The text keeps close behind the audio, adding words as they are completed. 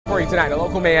For you tonight, a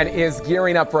local man is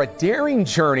gearing up for a daring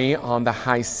journey on the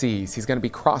high seas. He's going to be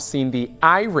crossing the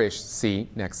Irish Sea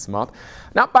next month,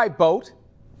 not by boat,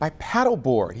 by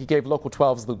paddleboard. He gave Local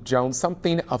 12's Luke Jones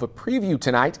something of a preview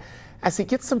tonight as he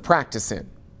gets some practice in.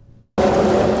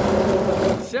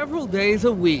 Several days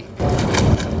a week,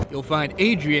 you'll find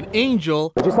Adrian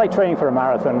Angel Just like training for a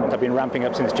marathon, I've been ramping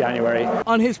up since January.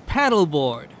 on his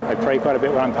paddleboard. I pray quite a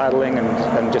bit when I'm paddling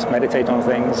and just meditate on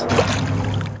things.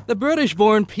 The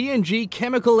British-born P&G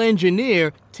chemical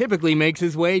engineer typically makes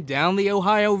his way down the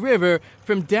Ohio River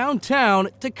from downtown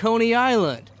to Coney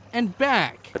Island and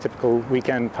back. A typical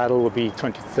weekend paddle would be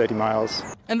 20 to 30 miles.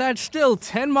 And that's still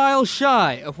 10 miles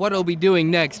shy of what he'll be doing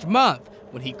next month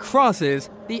when he crosses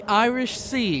the Irish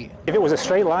Sea. If it was a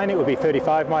straight line, it would be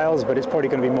 35 miles, but it's probably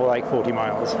going to be more like 40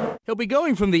 miles. He'll be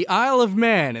going from the Isle of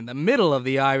Man in the middle of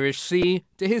the Irish Sea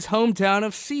to his hometown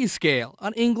of Seascale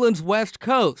on England's west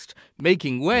coast,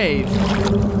 making waves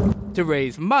to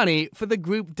raise money for the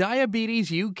group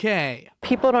Diabetes UK.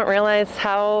 People don't realize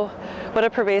what a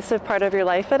pervasive part of your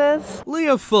life it is.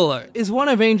 Leah Fuller is one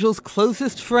of Angel's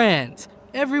closest friends.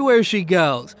 Everywhere she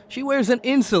goes, she wears an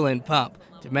insulin pump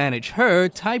to manage her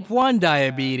type 1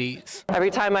 diabetes. Every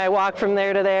time I walk from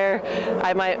there to there,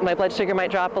 my blood sugar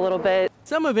might drop a little bit.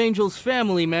 Some of Angel's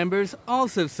family members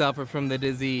also suffer from the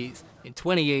disease. In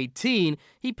 2018,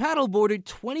 he paddleboarded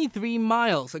 23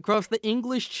 miles across the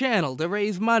English Channel to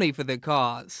raise money for the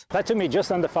cause. That took me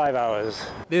just under 5 hours.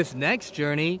 This next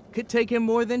journey could take him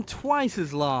more than twice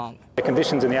as long. The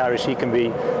conditions in the Irish Sea can be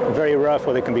very rough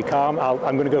or they can be calm.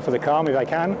 I'm going to go for the calm if I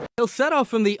can. He'll set off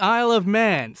from the Isle of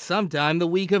Man sometime the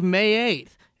week of May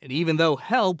 8th. And even though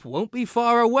help won't be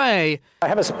far away, I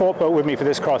have a support boat with me for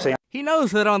this crossing. he knows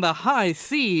that on the high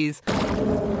seas,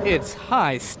 it's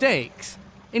high stakes.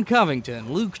 In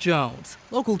Covington, Luke Jones,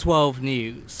 Local 12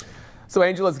 News. So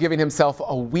Angel is giving himself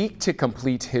a week to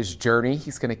complete his journey.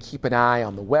 He's going to keep an eye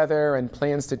on the weather and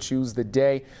plans to choose the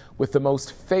day with the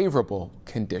most favorable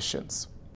conditions.